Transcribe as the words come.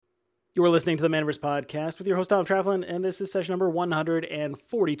You are listening to the Manaverse Podcast with your host, Tom Travelin, and this is session number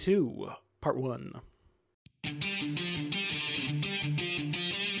 142, part 1.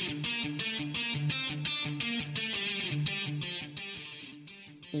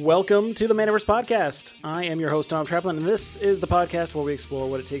 Welcome to the Manaverse Podcast. I am your host, Tom Travelin, and this is the podcast where we explore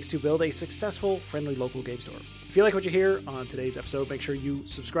what it takes to build a successful, friendly local game store. If you like what you hear on today's episode, make sure you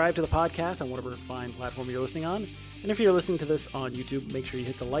subscribe to the podcast on whatever fine platform you're listening on. And if you're listening to this on YouTube, make sure you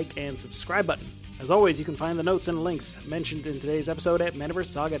hit the like and subscribe button. As always, you can find the notes and links mentioned in today's episode at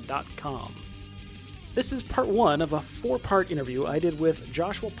manaversesaga.com. This is part 1 of a 4-part interview I did with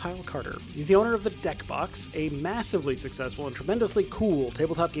Joshua Pyle-Carter. He's the owner of the Deck Box, a massively successful and tremendously cool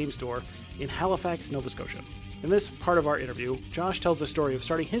tabletop game store in Halifax, Nova Scotia. In this part of our interview, Josh tells the story of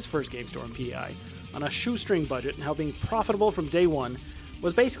starting his first game store in PEI on a shoestring budget and how being profitable from day one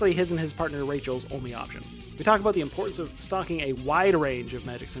was basically his and his partner Rachel's only option. We talk about the importance of stocking a wide range of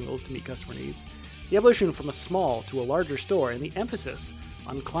Magic singles to meet customer needs, the evolution from a small to a larger store, and the emphasis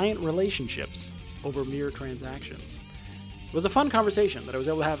on client relationships over mere transactions. It was a fun conversation that I was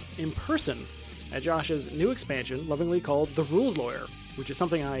able to have in person at Josh's new expansion, lovingly called The Rules Lawyer, which is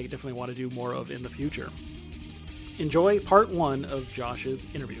something I definitely want to do more of in the future. Enjoy part 1 of Josh's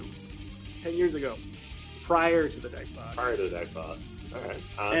interview. 10 years ago, prior to the Deck Box. Prior to the Deck Box. All right.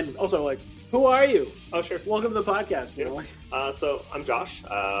 And also, who are you? Oh, sure. Welcome to the podcast. Yeah. So I'm Josh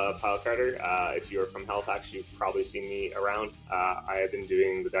Pyle-Carter. If you're from Halifax, you've probably seen me around. I have been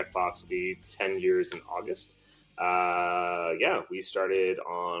doing the Deck Box. It'll be 10 years in August. We started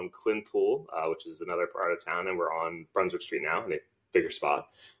on Quinpool, which is another part of town, and we're on Brunswick Street now in a bigger spot.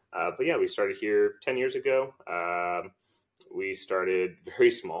 We started here 10 years ago. We started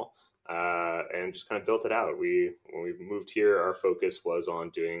very small. And just kind of built it out. When we moved here, our focus was on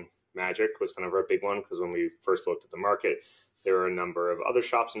doing Magic, was kind of our big one, because when we first looked at the market, there were a number of other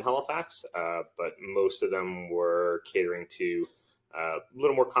shops in Halifax, but most of them were catering to a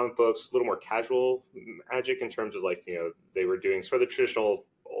little more comic books, a little more casual Magic in terms of they were doing sort of the traditional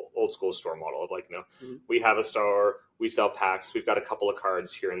old school store model of we have a store, we sell packs, we've got a couple of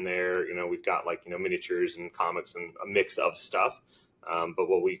cards here and there, we've got miniatures and comics and a mix of stuff. But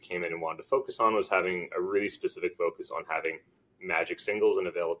what we came in and wanted to focus on was having a really specific focus on having Magic singles and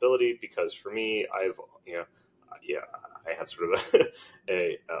availability, because for me, I had sort of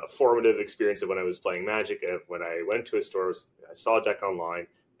a formative experience of when I was playing Magic. When I went to a store, I saw a deck online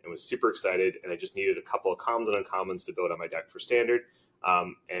and was super excited, and I just needed a couple of commons and uncommons to build on my deck for standard.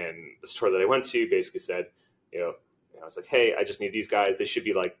 And the store that I went to basically said, I was like, hey, I just need these guys. They should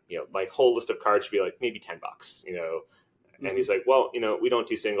be my whole list of cards should be maybe $10, And he's like, well, we don't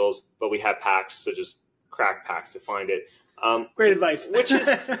do singles, but we have packs, so just crack packs to find it. Great advice. which is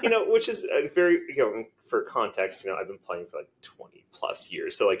a very, for context, I've been playing for 20 plus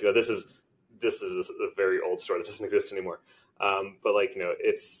years. So this is a very old store that doesn't exist anymore.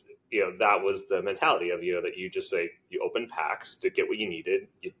 It's, that was the mentality of, that you just you open packs to get what you needed.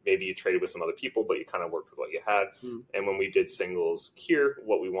 Maybe you traded with some other people, but you kind of worked with what you had. And when we did singles here,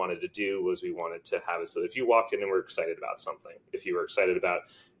 what we wanted to do was we wanted to have it so that if you walked in and were excited about something, if you were excited about,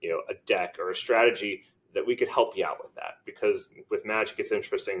 a deck or a strategy, that we could help you out with that. Because with Magic, it's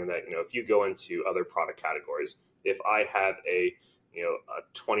interesting in that, if you go into other product categories, if I have a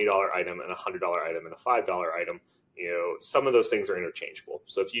 $20 item and a $100 item and a $5 item, some of those things are interchangeable.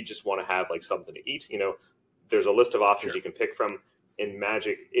 So if you just want to have something to eat, there's a list of options you can pick from. In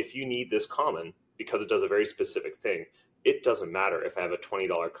Magic, if you need this common, because it does a very specific thing, it doesn't matter if I have a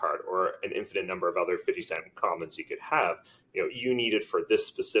 $20 card or an infinite number of other 50-cent commons you could have. You need it for this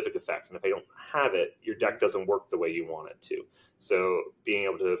specific effect. And if I don't have it, your deck doesn't work the way you want it to. So being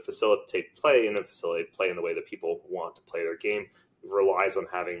able to facilitate play in the way that people want to play their game relies on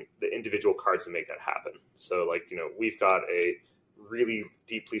having the individual cards to make that happen. So we've got a really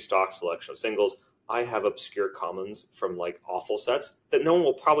deeply stocked selection of singles. I have obscure commons from awful sets that no one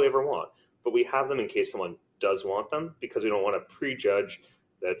will probably ever want, but we have them in case someone does want them, because we don't want to prejudge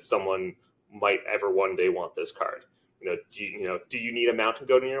that someone might ever one day want this card. Do you need a mountain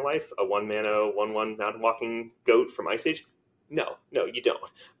goat in your life? A 1-mana 1/1 mountain walking goat from Ice Age? No, you don't.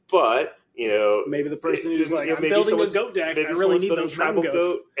 But maybe the person who's I'm building a goat deck, I really need those tribal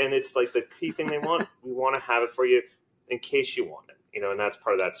goats. And it's the key thing they want. We want to have it for you in case you want it. And that's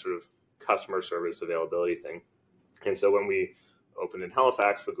part of that sort of customer service availability thing. And so when we opened in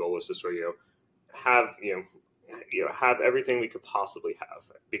Halifax, the goal was to sort of have everything we could possibly have,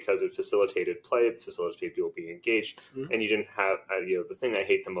 because it facilitated play, it facilitated people being engaged, and you didn't have the thing I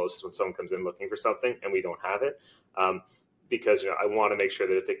hate the most is when someone comes in looking for something and we don't have it. because I want to make sure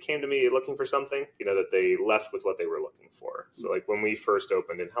that if they came to me looking for something, that they left with what they were looking for. So like when we first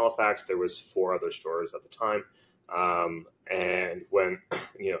opened in Halifax, there was 4 other stores at the time, and when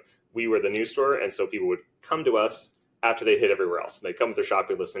we were the new store, and so people would come to us after they'd hit everywhere else, and they'd come with their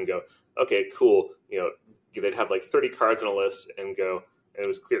shopping list and go, okay, cool, they'd have like 30 cards on a list and go, and it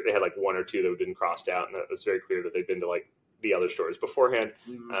was clear they had like 1 or 2 that didn't crossed out, and it was very clear that they'd been to like the other stores beforehand,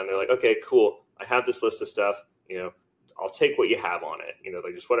 and they're like, okay, cool, I have this list of stuff, I'll take what you have on it,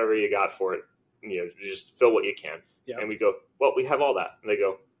 like just whatever you got for it, just fill what you can. Yeah. And we go, well, we have all that. And they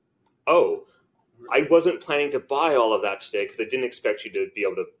go, oh, I wasn't planning to buy all of that today because I didn't expect you to be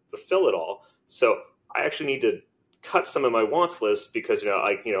able to fill it all. So I actually need to cut some of my wants list because,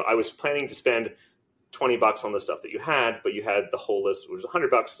 I was planning to spend $20 on the stuff that you had, but you had the whole list, which was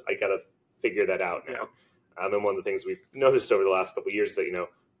 $100. I got to figure that out now. And one of the things we've noticed over the last couple of years is that,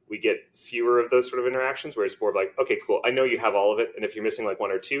 we get fewer of those sort of interactions where it's more of like, okay, cool, I know you have all of it. And if you're missing like 1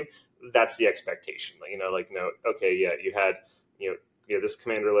 or 2, that's the expectation. Okay, yeah, you had, this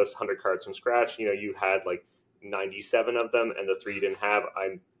commander list, 100 cards from scratch, you had like 97 of them and the 3 you didn't have.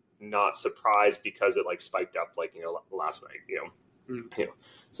 I'm not surprised because it like spiked up like, last night,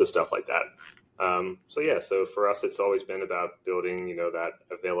 so stuff like that. So for us, it's always been about building, that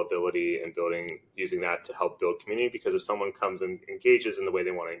availability and using that to help build community, because if someone comes and engages in the way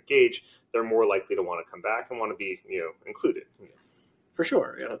they want to engage, they're more likely to want to come back and want to be, included. For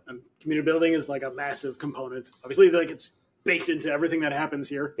sure. Yeah. And community building is like a massive component. Obviously, like it's baked into everything that happens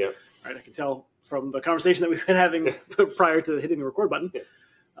here. Yeah. Right. I can tell from the conversation that we've been having prior to hitting the record button.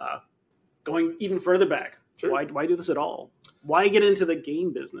 Yeah. Going even further back. Sure. Why do this at all? Why get into the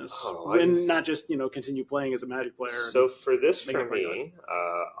game business and not just, continue playing as a Magic player? So for this, for me,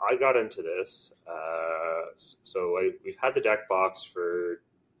 I got into this. We've had the deck box for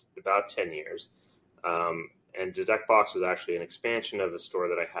about 10 years. And the deck box was actually an expansion of a store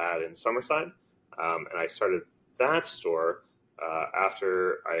that I had in Summerside. And I started that store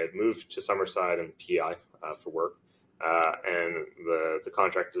after I had moved to Summerside and PI for work. And the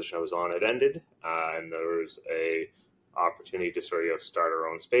contract position I was on had ended, and there was a opportunity to sort of start our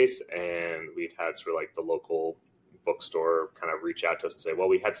own space, and we'd had sort of like the local bookstore kind of reach out to us and say, well,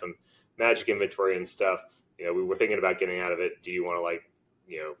 we had some Magic inventory and stuff, we were thinking about getting out of it. Do you want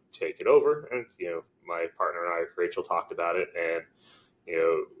to take it over? And, my partner and I, Rachel, talked about it, and,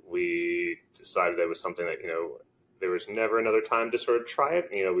 we decided that was something that, there was never another time to sort of try it.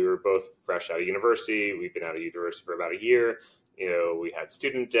 We were both fresh out of university. We've been out of university for about a year. We had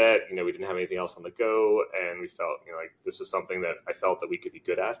student debt. We didn't have anything else on the go, and we felt like this was something that I felt that we could be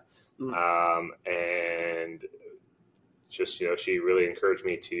good at. And just she really encouraged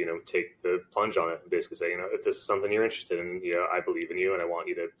me to take the plunge on it and basically say if this is something you're interested in, I believe in you and I want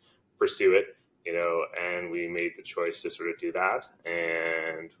you to pursue it. And we made the choice to sort of do that,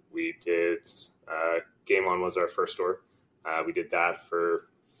 and we did. Game On was our first store. We did that for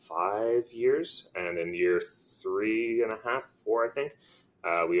 5 years, and in year 3.5, 4, I think,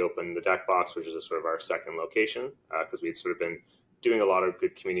 we opened the deck box, which is sort of our second location, because we'd sort of been doing a lot of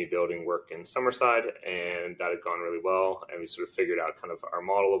good community building work in Summerside, and that had gone really well, and we sort of figured out kind of our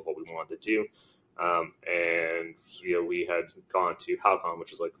model of what we wanted to do. And we had gone to Halcon,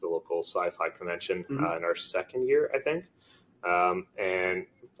 which is like the local sci-fi convention, in our second year, I think, and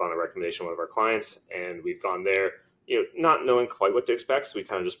on a recommendation of one of our clients, and we'd gone there, not knowing quite what to expect. So we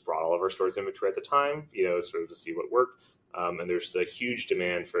kind of just brought all of our stores inventory at the time, sort of to see what worked. And there's a huge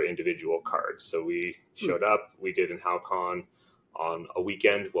demand for individual cards. So we showed up, we did in Halcon on a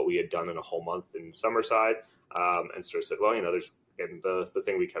weekend what we had done in a whole month in Summerside, and sort of said, well, there's, and the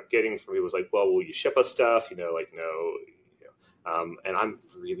thing we kept getting from people was like, well, will you ship us stuff? No. And I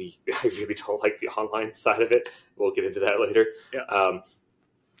really don't like the online side of it. We'll get into that later. Yeah.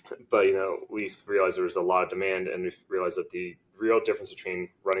 But, we realized there was a lot of demand, and we realized that the real difference between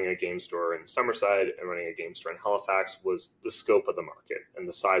running a game store in Summerside and running a game store in Halifax was the scope of the market and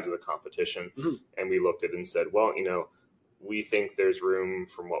the size of the competition. Mm-hmm. And we looked at it and said, well, we think there's room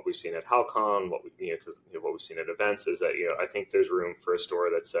from what we've seen at Halcon, what we've seen at events is that, I think there's room for a store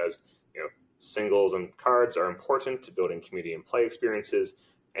that says, singles and cards are important to building community and play experiences,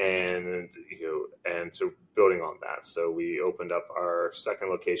 and to building on that. So we opened up our second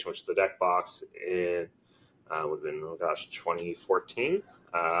location, which is the deck box, in would have been 2014,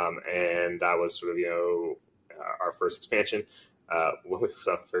 and that was sort of our first expansion.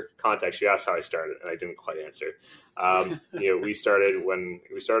 For context, you asked how I started, and I didn't quite answer. We started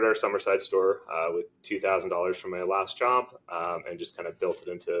our Summerside store with $2,000 from my last job, and just kind of built it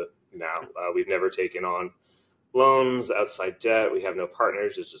into now. We've never taken on loans, outside debt. We have no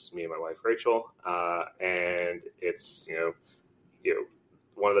partners. It's just me and my wife, Rachel. And it's,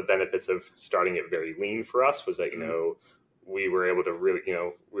 one of the benefits of starting it very lean for us was that, we were able to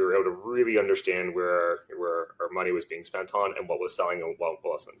really understand where our money was being spent on and what was selling and what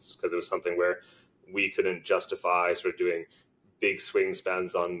wasn't, because it was something where we couldn't justify sort of doing big swing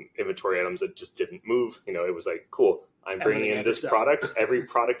spends on inventory items that just didn't move. It was like, cool, I'm bringing in this product, every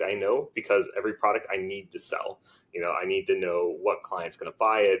product I know, because every product I need to sell. I need to know what client's going to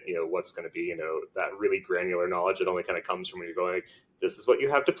buy it, what's going to be, that really granular knowledge that only kind of comes from when you're going, this is what you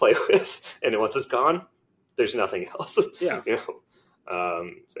have to play with. And then once it's gone, there's nothing else. Yeah.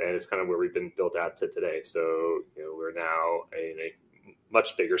 And it's kind of where we've been built out to today. So, we're now in a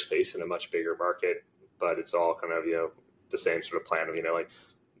much bigger space in a much bigger market, but it's all kind of, the same sort of plan of,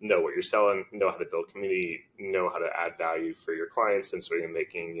 know what you're selling, know how to build community, know how to add value for your clients, and sort of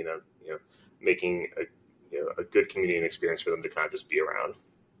making a good community and experience for them to kind of just be around,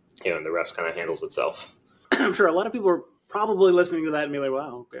 and the rest kind of handles itself. I'm sure a lot of people are probably listening to that and be like,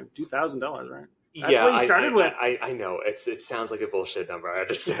 wow, okay, $2,000, right? That's yeah, what you started with. I know it sounds like a bullshit number. I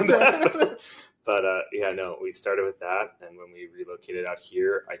understand that, but we started with that, and when we relocated out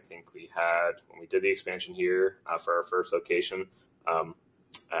here, I think when we did the expansion here for our first location,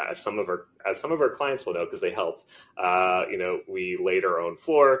 as some of our clients will know because they helped. We laid our own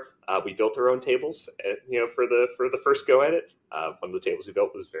floor. We built our own tables. For the first go at it. One of the tables we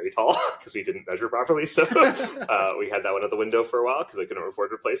built was very tall because we didn't measure properly. So we had that one at the window for a while because I couldn't afford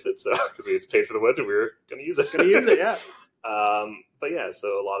to replace it. So because we had to pay for the wood and we were going to use it. Yeah. So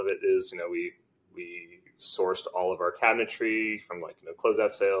a lot of it is, we sourced all of our cabinetry from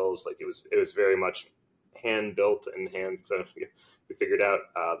closeout sales. It was very much hand built and we figured out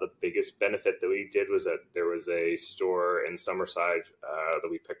the biggest benefit that we did was that there was a store in Summerside that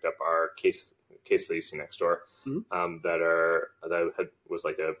we picked up our case that you see next door, that was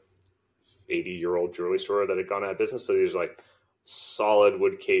like a 80-year-old jewelry store that had gone out of business. So these solid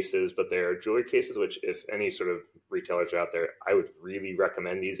wood cases, but they're jewelry cases, which if any sort of retailers are out there, I would really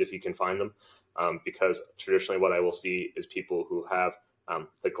recommend these if you can find them, because traditionally what I will see is people who have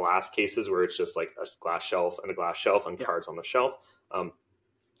the glass cases where it's just like a glass shelf and cards on the shelf.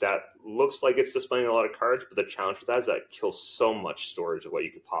 That looks like it's displaying a lot of cards, but the challenge with that is that it kills so much storage of what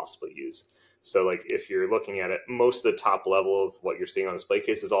you could possibly use. So if you're looking at it, most of the top level of what you're seeing on display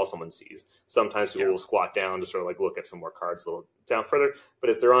case is all someone sees. Sometimes people will squat down to sort of look at some more cards a little down further.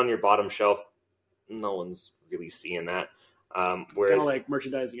 But if they're on your bottom shelf, no one's really seeing that. Whereas, it's kind of like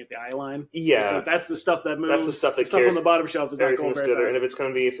merchandising at the eye line. Yeah, that's the stuff that moves. That's the stuff that stuff on the bottom shelf is not going very fast. And if it's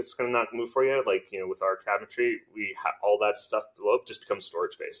going to not move for you, with our cabinetry, we have all that stuff below just becomes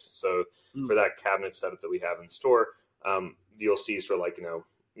storage space. So for that cabinet setup that we have in store, you'll see sort of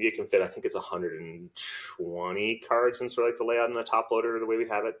you can fit, I think it's 120 cards in sort of the layout in the top loader the way we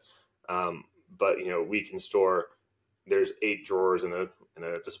have it. But we can store. There's 8 drawers in a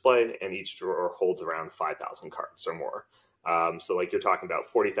display, and each drawer holds around 5,000 cards or more. So you're talking about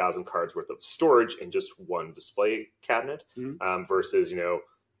 40,000 cards worth of storage in just one display cabinet, versus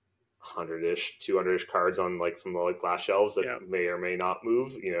 100-ish, 200-ish cards on some glass shelves that may or may not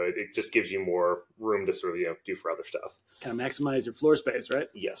move. It just gives you more room to sort of do for other stuff. Kind of maximize your floor space, right?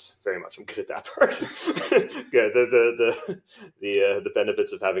 Yes, very much. I'm good at that part. Yeah, the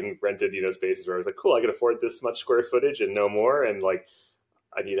benefits of having rented spaces where I was like, cool, I can afford this much square footage and no more, and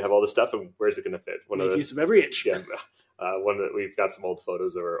I need to have all this stuff, and where's it going to fit? Make use of every inch. Yeah. We've got some old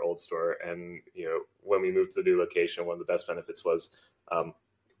photos of our old store, and when we moved to the new location, one of the best benefits was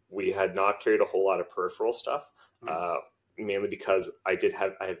we had not carried a whole lot of peripheral stuff, mainly because I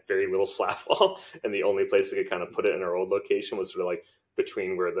had very little slab wall, and the only place I could kind of put it in our old location was sort of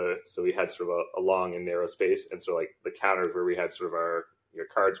between so we had sort of a long and narrow space, and so the counters where we had sort of your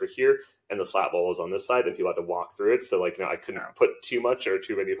cards were here, and the slat wall was on this side, and people had to walk through it. So I couldn't put too much or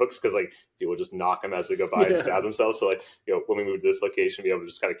too many hooks because people just knock them as they go by and stab themselves. So when we moved to this location, be able to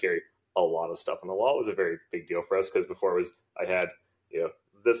just kind of carry a lot of stuff on the wall was a very big deal for us, because before I had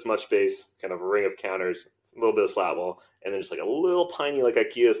this much space, kind of a ring of counters, a little bit of slat wall, and then just a little tiny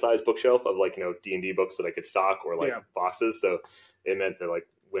IKEA size bookshelf of D&D books that I could stock or boxes. So it meant that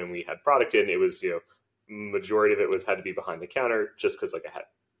when we had product in, it was majority of it had to be behind the counter, just because I had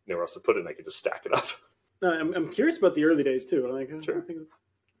nowhere else to put it, and I could just stack it up. No, I'm curious about the early days too. Sure. I think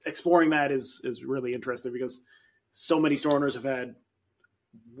exploring that is really interesting, because so many store owners have had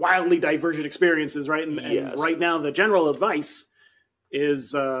wildly divergent experiences, right? And right now, the general advice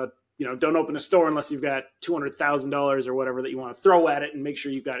is, don't open a store unless you've got $200,000 or whatever that you want to throw at it, and make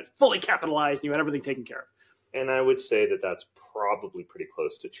sure you've got it fully capitalized and you have everything taken care of. And I would say that that's probably pretty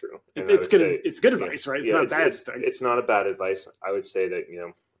close to true. And It's good advice, right? It's not bad. It's not a bad advice. I would say that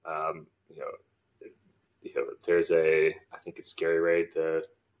there's I think it's Gary Ray, the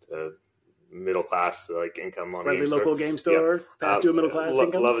middle class like income on friendly local game store. Path to a middle class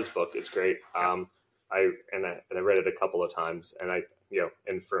income. Love his book. It's great. I read it a couple of times, and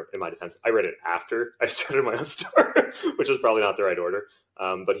in my defense, I read it after I started my own store, which was probably not the right order.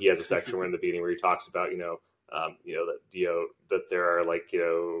 But he has a section where in the beginning where he talks about that there are like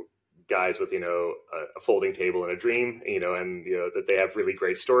guys with a folding table and a dream, and that they have really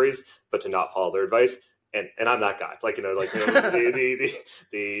great stories, but to not follow their advice. And I'm that guy.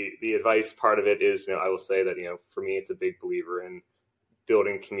 The advice part of it is, I will say that for me, it's a big believer in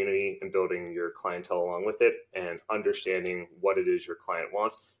building community and building your clientele along with it, and understanding what it is your client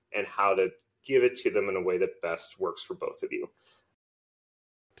wants and how to give it to them in a way that best works for both of you.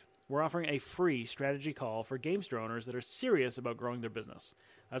 We're offering a free strategy call for game store owners that are serious about growing their business.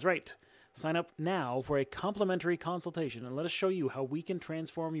 That's right. Sign up now for a complimentary consultation and let us show you how we can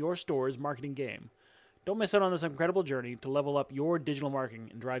transform your store's marketing game. Don't miss out on this incredible journey to level up your digital marketing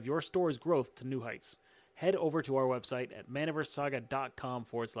and drive your store's growth to new heights. Head over to our website at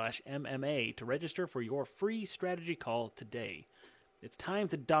manaversaga.com/MMA to register for your free strategy call today. It's time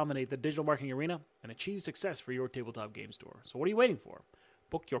to dominate the digital marketing arena and achieve success for your tabletop game store. So what are you waiting for?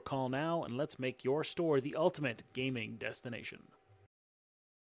 Book your call now, and let's make your store the ultimate gaming destination.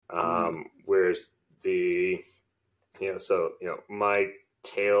 Whereas my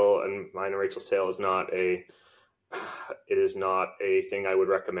tale and mine and Rachel's tale is not a thing I would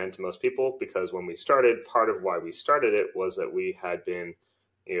recommend to most people, because when we started, part of why we started it was that we had been,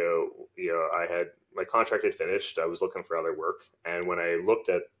 my contract had finished. I was looking for other work. And when I looked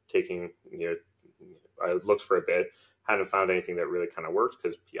at I looked for a bit, hadn't found anything that really kind of worked,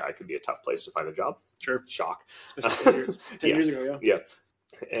 because it could be a tough place to find a job. Sure. Shock. Especially 10 years ago. Yeah.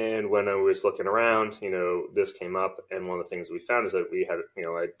 And when I was looking around, this came up, and one of the things we found is that we had,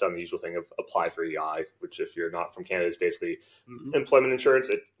 I'd done the usual thing of apply for EI, which if you're not from Canada is basically employment insurance.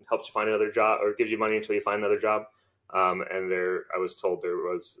 It helps you find another job, or gives you money until you find another job. And I was told there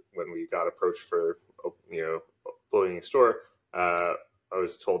was, when we got approached for, opening a store, I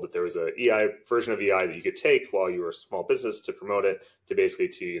was told that there was a version of EI that you could take while you were a small business to promote it, to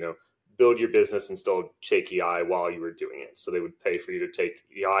basically build your business and still take EI while you were doing it. So they would pay for you to take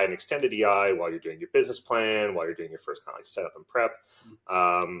EI and extended EI while you're doing your business plan, while you're doing your first kind of like setup and prep.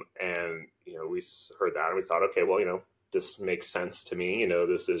 And we heard that and we thought, okay, well, this makes sense to me.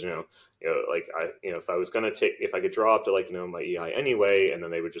 This is, if I was going to if I could draw up to my EI anyway, and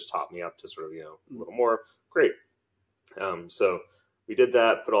then they would just top me up to sort of, a little more, great. So we did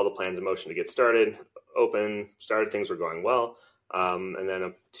that, put all the plans in motion to get started, things were going well. And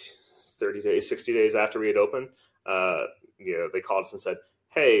then 60 days after we had opened, they called us and said,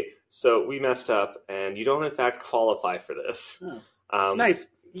 hey, so we messed up and you don't in fact qualify for this. Oh. Nice.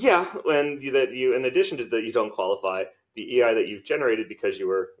 Yeah. And in addition to that, you don't qualify, the EI that you've generated because you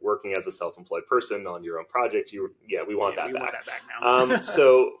were working as a self-employed person on your own project, we want that back. Want that back now.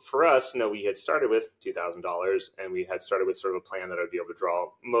 So for us, we had started with $2,000, and we had started with sort of a plan that I'd be able to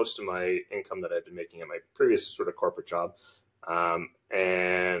draw most of my income that I'd been making at my previous sort of corporate job.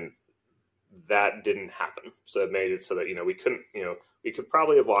 And that didn't happen. So it made it so that, we couldn't, we could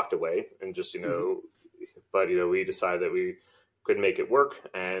probably have walked away and just, but, we decided that we couldn't make it work,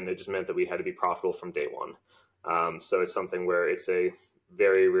 and it just meant that we had to be profitable from day one. So it's something where it's a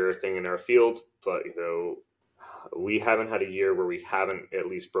very rare thing in our field, but, we haven't had a year where we haven't at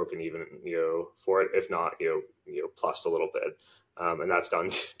least broken even, for it, if not, plus a little bit. And that's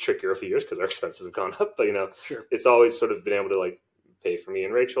gotten trickier over the years because our expenses have gone up, but, Sure. It's always sort of been able to pay for me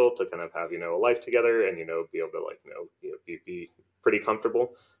and Rachel to kind of have, a life together and, be able to be pretty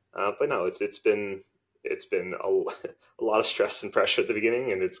comfortable. But no, it's been a lot of stress and pressure at the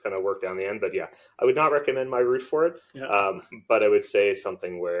beginning, and it's kind of worked out in the end. But yeah, I would not recommend my route for it. Yeah. But I would say it's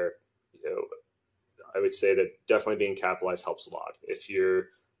something where, I would say that definitely being capitalized helps a lot.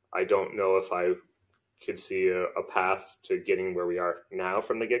 I don't know if I could see a path to getting where we are now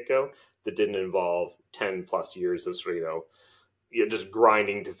from the get-go that didn't involve 10 plus years of sort of, just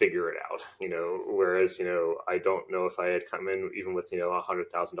grinding to figure it out, whereas, I don't know if I had come in even with,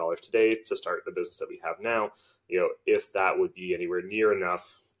 $100,000 today to start the business that we have now, if that would be anywhere near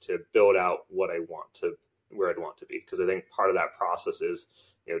enough to build out where I'd want to be. Because I think part of that process is,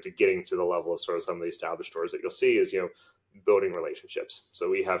 to getting to the level of sort of some of the established stores that you'll see is, building relationships. So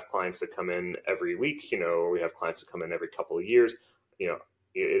we have clients that come in every week, or we have clients that come in every couple of years. It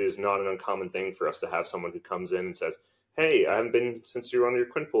is not an uncommon thing for us to have someone who comes in and says, hey, I haven't been since you were on your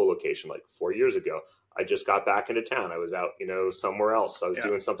Quinpool location 4 years ago. I just got back into town. I was out, somewhere else. I was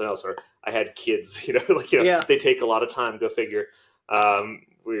doing something else, or I had kids, they take a lot of time, go figure.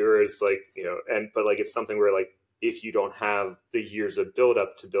 Whereas but it's something where if you don't have the years of build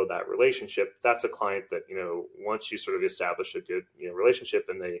up to build that relationship, that's a client that, once you sort of establish a good, relationship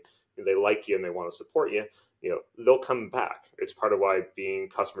and they like you and they want to support you, they'll come back. It's part of why being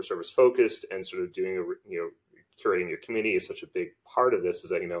customer service focused and sort of doing curating your community is such a big part of this,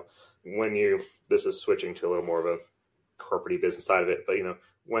 is that, this is switching to a little more of a corporate business side of it, but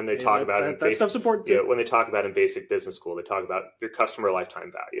when they talk about it in basic, when they talk about in basic business school, they talk about your customer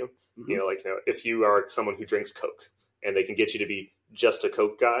lifetime value. If you are someone who drinks Coke and they can get you to be just a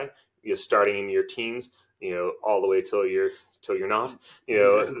Coke guy, starting in your teens, all the way till you're not,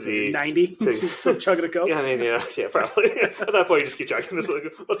 the 90 still chugging a Coke. Yeah, I mean, yeah, probably. At that point, you just keep chugging. What's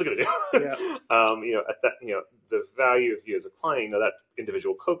it going to do? At that, the value of you as a client, that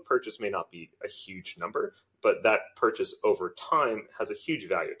individual Coke purchase may not be a huge number, but that purchase over time has a huge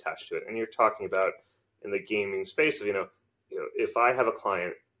value attached to it. And you're talking about in the gaming space of, if I have a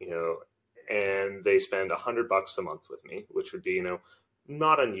client, and they spend $100 a month with me, which would be,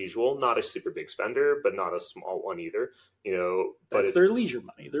 not unusual, not a super big spender, but not a small one either. But it's their leisure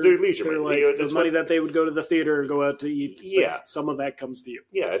money. Their leisure money. Like the money that they would go to the theater or go out to eat. Yeah, some of that comes to you.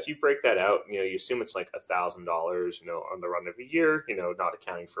 Yeah, if you break that out, you assume it's like $1,000, on the run of a year. Not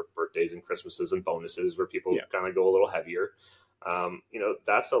accounting for birthdays and Christmases and bonuses where people kind of go a little heavier.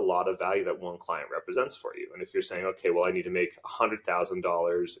 That's a lot of value that one client represents for you. And if you're saying, okay, well, I need to make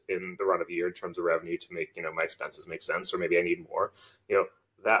 $100,000 in the run of a year in terms of revenue to make, my expenses make sense, or maybe I need more,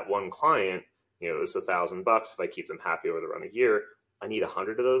 that one client, is $1,000. If I keep them happy over the run of a year, I need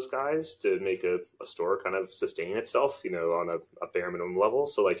 100 of those guys to make a store kind of sustain itself, on a bare minimum level.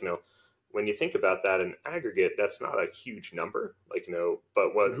 So when you think about that in aggregate, that's not a huge number,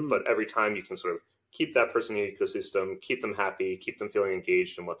 but every time you can sort of keep that person in your ecosystem, keep them happy, keep them feeling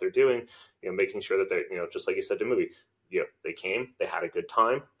engaged in what they're doing, making sure that they're, just like you said, the movie, they came, they had a good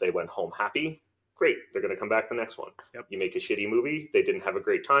time, they went home happy, great, they're going to come back the next one. Yep. You make a shitty movie, they didn't have a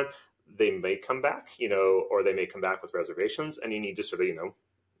great time, they may come back, or they may come back with reservations, and you need to sort of,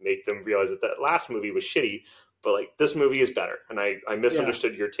 make them realize that last movie was shitty, but this movie is better, and I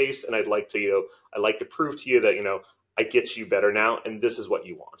misunderstood your taste, and I'd like to prove to you that, I get you better now, and this is what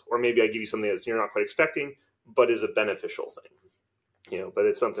you want. Or maybe I give you something that you're not quite expecting, but is a beneficial thing. But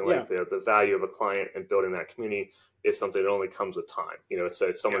it's something like the value of a client and building that community is something that only comes with time. It's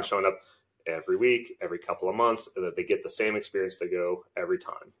someone showing up every week, every couple of months, that they get the same experience they go every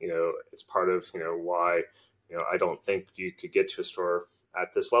time. It's part of, why, I don't think you could get to a store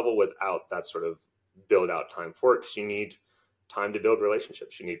at this level without that sort of build out time for it, because you need time to build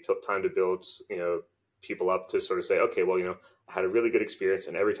relationships. You need time to build, people up to sort of say, okay, well, I had a really good experience,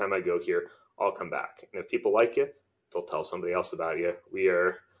 and every time I go here, I'll come back. And if people like you, they'll tell somebody else about you.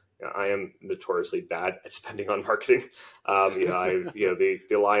 I am notoriously bad at spending on marketing.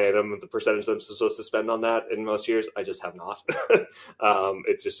 The line item, the percentage that I'm supposed to spend on that in most years, I just have not.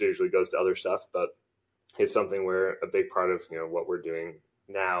 It just usually goes to other stuff, but it's something where a big part of, what we're doing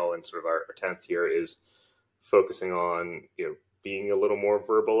now and sort of our 10th year is focusing on, being a little more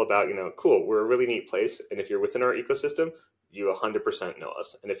verbal about, cool, we're a really neat place. And if you're within our ecosystem, you 100% know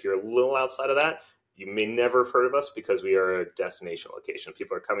us. And if you're a little outside of that, you may never have heard of us, because we are a destination location.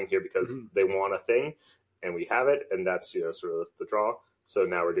 People are coming here because they want a thing, and we have it. And that's, sort of the draw. So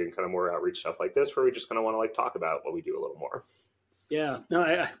now we're doing kind of more outreach stuff like this, where we just kind of want to talk about what we do a little more. Yeah. No,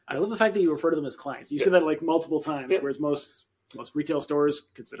 I love the fact that you refer to them as clients. You said that multiple times, whereas most retail stores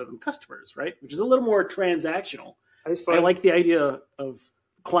consider them customers, right? Which is a little more transactional. I like the idea of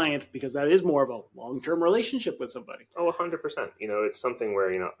client, because that is more of a long-term relationship with somebody. Oh, 100%. It's something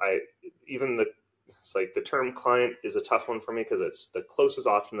where, it's like the term client is a tough one for me, because it's the closest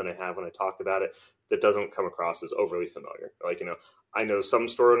option that I have when I talk about it that doesn't come across as overly familiar. I know some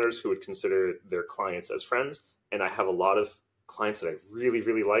store owners who would consider their clients as friends, and I have a lot of clients that I really,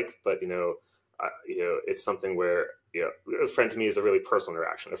 really like, but, it's something where, a friend to me is a really personal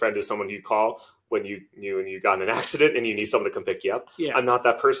interaction. A friend is someone you call when you got in an accident and you need someone to come pick you up. Yeah. I'm not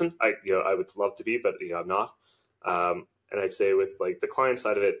that person. I would love to be, but I'm not. And I'd say with the client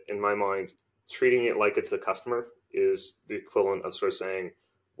side of it, in my mind, treating it like it's a customer is the equivalent of sort of saying,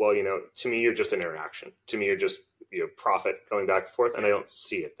 well, to me, you're just an interaction. To me, you're just, profit going back and forth. And I don't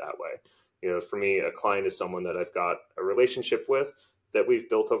see it that way. For me, a client is someone that I've got a relationship with, that we've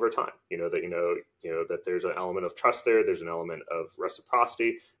built over time, that there's an element of trust there. There's an element of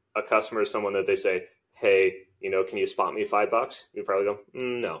reciprocity. A customer is someone that they say, hey, can you spot me $5? You probably go,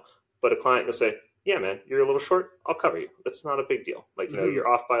 no. But a client will say, yeah, man, you're a little short. I'll cover you. That's not a big deal. Like, you're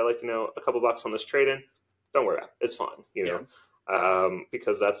off by like, a couple bucks on this trade-in. Don't worry about it. It's fine,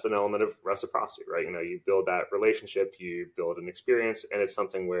 because that's an element of reciprocity, right? You build that relationship, you build an experience, and it's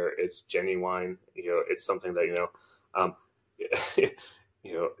something where it's genuine. It's something that,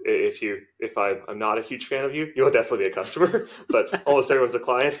 if I'm not a huge fan of you, you'll definitely be a customer, but almost everyone's a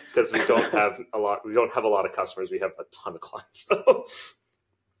client because we don't have a lot of customers. We have a ton of clients though.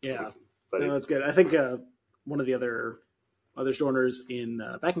 Yeah. But no, that's good. I think one of the other store owners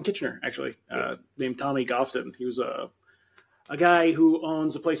back in Kitchener, actually, named Tommy Gofton. He was a guy who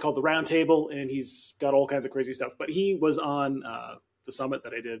owns a place called the Round Table, and he's got all kinds of crazy stuff. But he was on the summit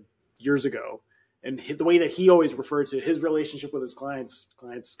that I did years ago, and the way that he always referred to his relationship with his clients,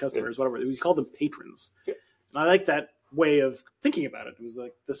 customers, whatever, he called them patrons. Yeah. And I like that way of thinking about it. It was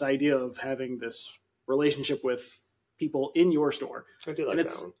like this idea of having this relationship with people in your store. I do like and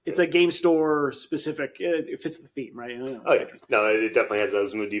that one. It's a game store specific. It fits the theme, right? Oh yeah, no, it definitely has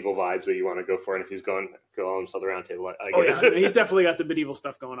those medieval vibes that you want to go for. And if he's going call himself the Round Table, I get it. He's definitely got the medieval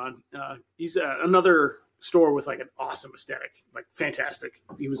stuff going on. He's another store with like an awesome aesthetic, like fantastic.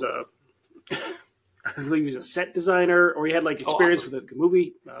 He was I believe he was a set designer, or he had like experience with the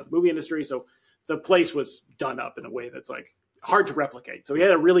movie industry. So the place was done up in a way that's like hard to replicate. So he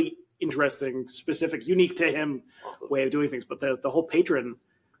had a really interesting, specific, unique to him way of doing things. But the whole patron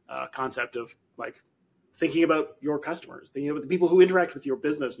concept of like thinking about your customers, thinking about the people who interact with your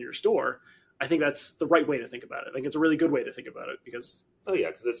business and your store, I think that's the right way to think about it. I think it's a really good way to think about it because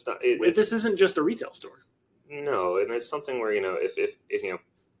because it's not. This isn't just a retail store. No, and it's something where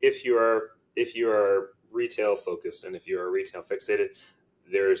if you are retail focused and if you are retail fixated,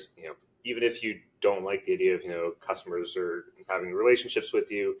 there's even if you don't like the idea of customers or having relationships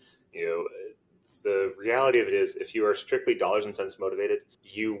with you, the reality of it is if you are strictly dollars and cents motivated,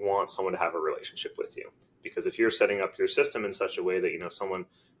 you want someone to have a relationship with you. Because if you're setting up your system in such a way that someone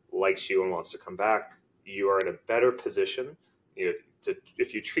likes you and wants to come back, you are in a better position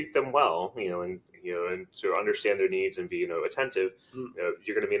if you treat them well, and to understand their needs and be attentive,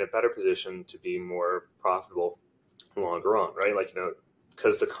 you're going to be in a better position to be more profitable longer on, right? Like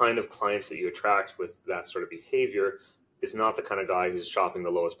because the kind of clients that you attract with that sort of behavior is not the kind of guy who's shopping the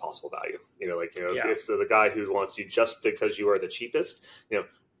lowest possible value. If the guy who wants you just because you are the cheapest,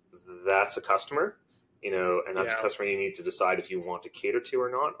 that's a customer, and that's a customer you need to decide if you want to cater to or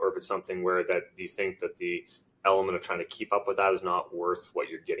not, or if it's something where that you think that the element of trying to keep up with that is not worth what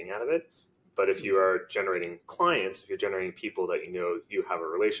you're getting out of it. But if you are generating clients, if you're generating people that you have a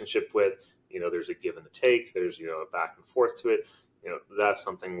relationship with, there's a give and a take, there's a back and forth to it, that's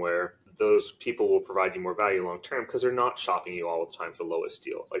something where those people will provide you more value long term because they're not shopping you all the time for the lowest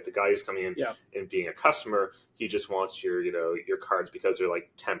deal. Like the guy who's coming in and being a customer, he just wants your cards because they're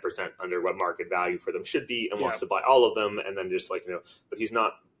like 10% under what market value for them should be and wants to buy all of them, and then just but he's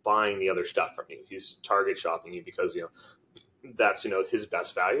not buying the other stuff from you. He's target shopping you because that's his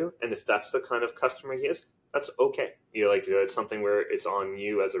best value, and if that's the kind of customer he is, that's okay. It's something where it's on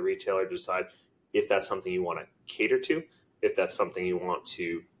you as a retailer to decide if that's something you want to cater to, if that's something you want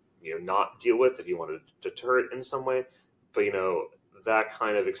to not deal with, if you want to deter it in some way. But that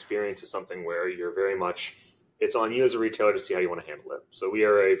kind of experience is something where you're very much, it's on you as a retailer to see how you want to handle it. So we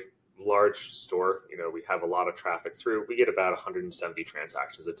are a large store. We have a lot of traffic through. We get about 170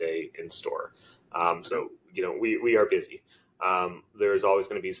 transactions a day in store. So we are busy. There's always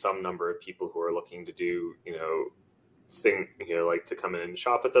going to be some number of people who are looking to do like to come in and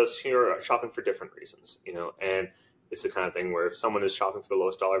shop with us here, shopping for different reasons. And it's the kind of thing where if someone is shopping for the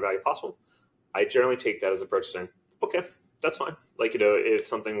lowest dollar value possible, I generally take that as an approach saying, okay, that's fine. Like, it's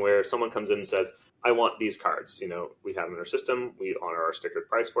something where if someone comes in and says, I want these cards, we have them in our system, we honor our stickered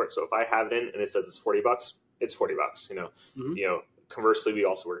price for it. So if I have it in and it says it's $40, it's $40, conversely, we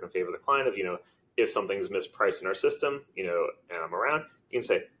also work in favor of the client of, if something's mispriced in our system, and I'm around, you can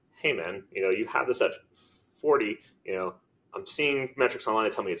say, hey man, you have this at 40, I'm seeing metrics online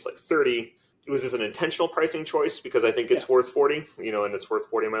that tell me it's like 30. Was this an intentional pricing choice because I think it's worth 40, and it's worth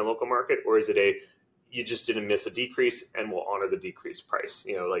 40 in my local market? Or is it you just didn't miss a decrease and we'll honor the decreased price,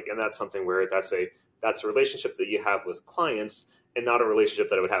 and that's something where that's a relationship that you have with clients and not a relationship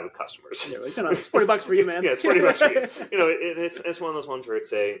that I would have with customers. Yeah, like, it's $40 for you, man. Yeah, it's $40 for you. It's one of those ones where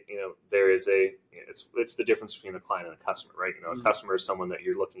it's there is it's the difference between a client and a customer, right? A customer is someone that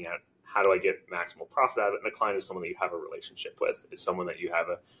you're looking at, how do I get maximal profit out of it? And a client is someone that you have a relationship with. It's someone that you have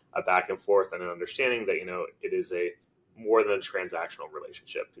a back and forth and an understanding that, it is a more than a transactional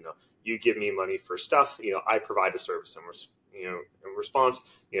relationship. You give me money for stuff, I provide a service in response,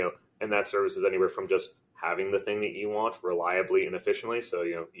 and that service is anywhere from just having the thing that you want reliably and efficiently. So,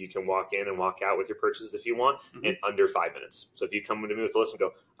 you can walk in and walk out with your purchases if you want in under 5 minutes. So if you come to me with a list and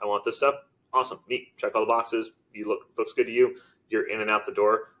go, I want this stuff, awesome, neat, check all the boxes, looks good to you, you're in and out the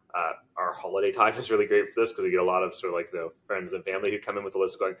door. Our holiday time is really great for this because we get a lot of sort of like friends and family who come in with a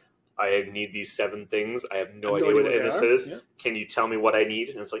list going, I need these 7 things. I have no idea what this is. Yeah. Can you tell me what I need?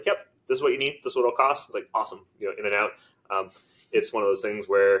 And it's like, yep, this is what you need. This is what it'll cost. It's like, awesome, in and out. It's one of those things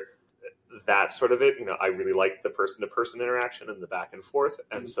where that sort of it, I really like the person-to-person interaction and the back and forth.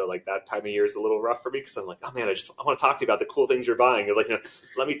 And so like that time of year is a little rough for me because I'm like, oh man, I want to talk to you about the cool things you're buying. You're like,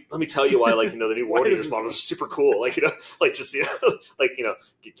 let me tell you why, like, the new Warriors models model is super cool. Like, like just, like,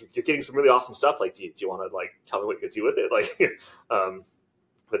 you're getting some really awesome stuff. Like, do you want to like tell me what you could do with it? Like,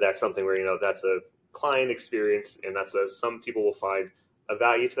 but that's something where, that's a client experience, and that's some people will find a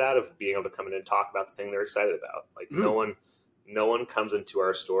value to that of being able to come in and talk about the thing they're excited about. Like no one comes into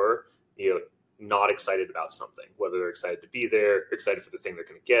our store not excited about something, whether they're excited to be there, excited for the thing they're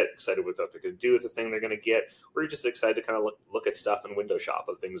going to get, excited with what they're going to do with the thing they're going to get, or you're just excited to kind of look at stuff and window shop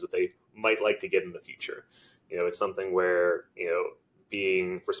of things that they might like to get in the future. It's something where,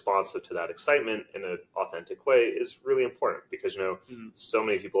 being responsive to that excitement in an authentic way is really important because, so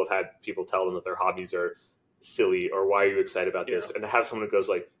many people have had people tell them that their hobbies are silly or why are you excited about this? And to have someone who goes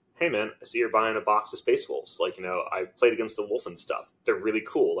like, hey man, I see you're buying a box of Space Wolves. Like, I've played against the Wolf and stuff. They're really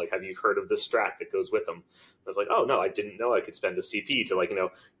cool. Like, have you heard of this strat that goes with them? I was like, oh no, I didn't know I could spend a CP to like,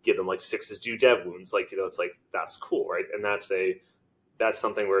 give them like 6 do dev wounds. Like, it's like, that's cool. Right. And that's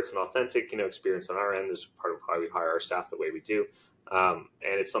something where it's an authentic, experience on our end is part of how we hire our staff the way we do. And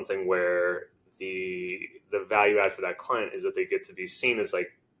it's something where the value add for that client is that they get to be seen as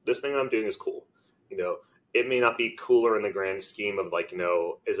like, this thing I'm doing is cool. It may not be cooler in the grand scheme of like,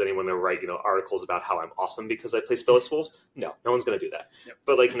 is anyone going to write, articles about how I'm awesome because I play Space Wolves? No one's going to do that. Yep.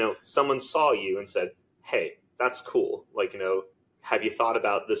 But like, someone saw you and said, hey, that's cool. Like, have you thought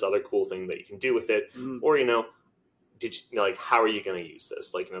about this other cool thing that you can do with it? Mm-hmm. Or, did you, like, how are you going to use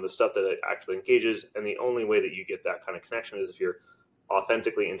this? Like, the stuff that it actually engages. And the only way that you get that kind of connection is if you're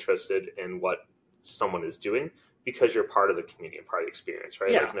authentically interested in what someone is doing because you're part of the community and part of the experience,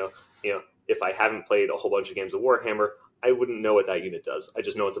 right? Yeah. Like, if I haven't played a whole bunch of games of Warhammer, I wouldn't know what that unit does. I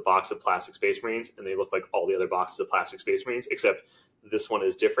just know it's a box of plastic Space Marines, and they look like all the other boxes of plastic Space Marines, except this one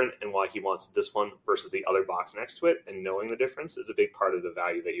is different, and why he wants this one versus the other box next to it, and knowing the difference is a big part of the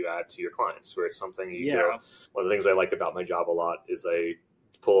value that you add to your clients, where it's something one of the things I like about my job a lot is I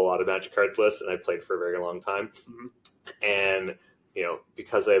pull a lot of Magic card lists, and I've played for a very long time. Mm-hmm. And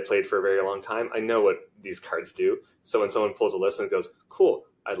because I have played for a very long time, I know what these cards do. So when someone pulls a list and goes, cool,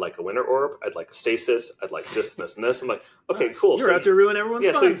 I'd like a Winter Orb, I'd like a Stasis, I'd like this, this, and this. I'm like, okay, cool. You're out to ruin everyone's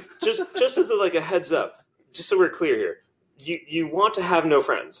fun. So just as like a heads up, just so we're clear here, you want to have no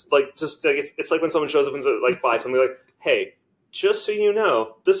friends. Like, just like it's like when someone shows up and like buy something like, hey, just so you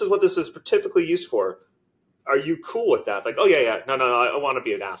know, this is what this is typically used for. Are you cool with that? Like, oh yeah, no, I want to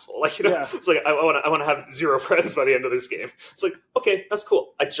be an asshole. Like, It's like I want to have 0 friends by the end of this game. It's like, okay, that's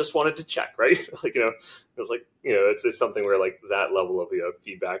cool. I just wanted to check, right? Like, it's like, it's something where like that level of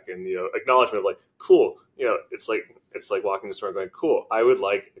feedback and acknowledgement of like, cool. It's like walking the store and going, cool. I would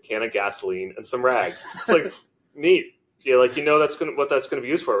like a can of gasoline and some rags. It's like neat. Yeah, like that's what that's gonna be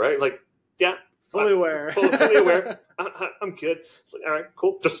used for, right? Like, yeah, fully aware. Fully aware. I'm good. It's like, all right,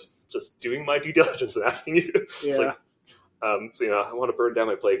 cool. Just doing my due diligence and asking you. It's like, so I want to burn down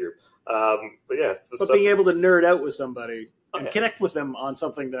my playgroup. But yeah, being able to nerd out with somebody and connect with them on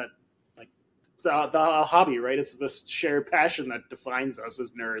something that, like, it's a hobby, right? It's this shared passion that defines us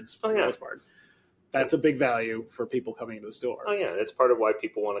as nerds for the most part. That's a big value for people coming into the store. Oh yeah, it's part of why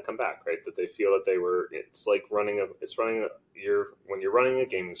people want to come back, right? That they feel that it's like when you're running a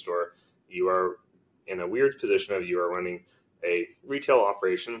gaming store, you are in a weird position of you are running a retail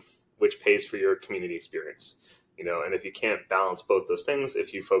operation which pays for your community experience, and if you can't balance both those things,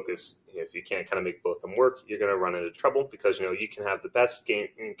 if you can't kind of make both them work, you're going to run into trouble because, you can have the best game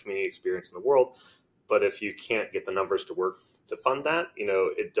and community experience in the world, but if you can't get the numbers to work to fund that,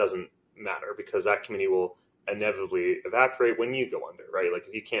 it doesn't matter because that community will inevitably evaporate when you go under, right? Like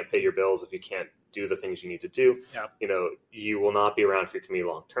if you can't pay your bills, if you can't do the things you need to do, you will not be around for your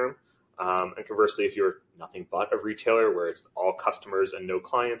community long term. And conversely, if you're nothing but a retailer where it's all customers and no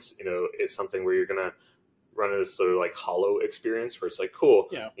clients, it's something where you're going to run this sort of like hollow experience where it's like, cool,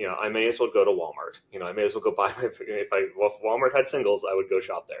 I may as well go to Walmart. I may as well go buy if Walmart had singles, I would go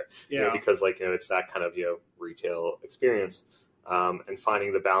shop there. Because like, it's that kind of, retail experience. And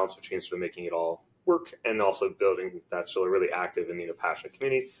finding the balance between sort of making it all work and also building that sort of really active and passionate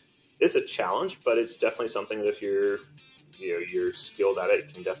community is a challenge, but it's definitely something that if you're you're skilled at it,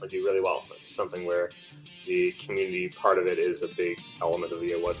 you can definitely do really well. It's something where the community part of it is a big element of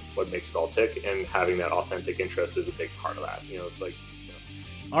what makes it all tick, and having that authentic interest is a big part of that. It's like.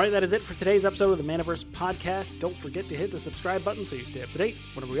 All right, that is it for today's episode of the Manaverse Podcast. Don't forget to hit the subscribe button so you stay up to date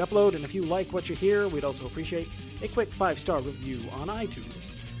whenever we upload. And if you like what you hear, we'd also appreciate a quick 5-star review on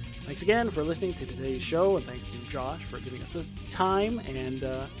iTunes. Thanks again for listening to today's show, and thanks to Josh for giving us his time and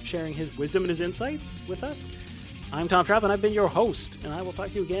sharing his wisdom and his insights with us. I'm Tom Trapp, and I've been your host, and I will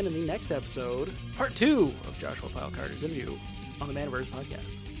talk to you again in the next episode, part 2 of Joshua Pyle-Carter's interview on the Manaverse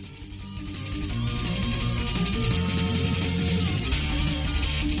Podcast.